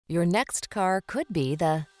Your next car could be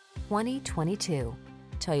the 2022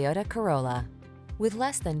 Toyota Corolla. With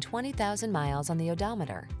less than 20,000 miles on the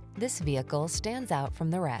odometer, this vehicle stands out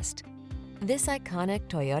from the rest. This iconic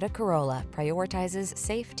Toyota Corolla prioritizes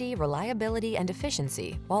safety, reliability, and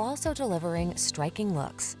efficiency while also delivering striking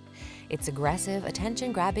looks. Its aggressive,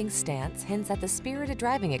 attention-grabbing stance hints at the spirited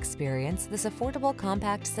driving experience this affordable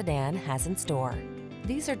compact sedan has in store.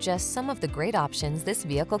 These are just some of the great options this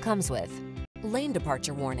vehicle comes with: lane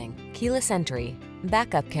departure warning, keyless entry,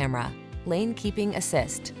 backup camera, lane keeping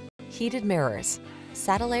assist, heated mirrors,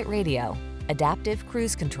 satellite radio, adaptive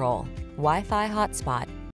cruise control, Wi-Fi hotspot,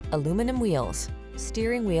 aluminum wheels,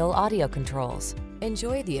 steering wheel audio controls.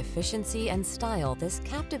 Enjoy the efficiency and style this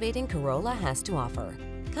captivating Corolla has to offer.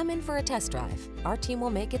 Come in for a test drive. Our team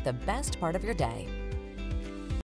will make it the best part of your day.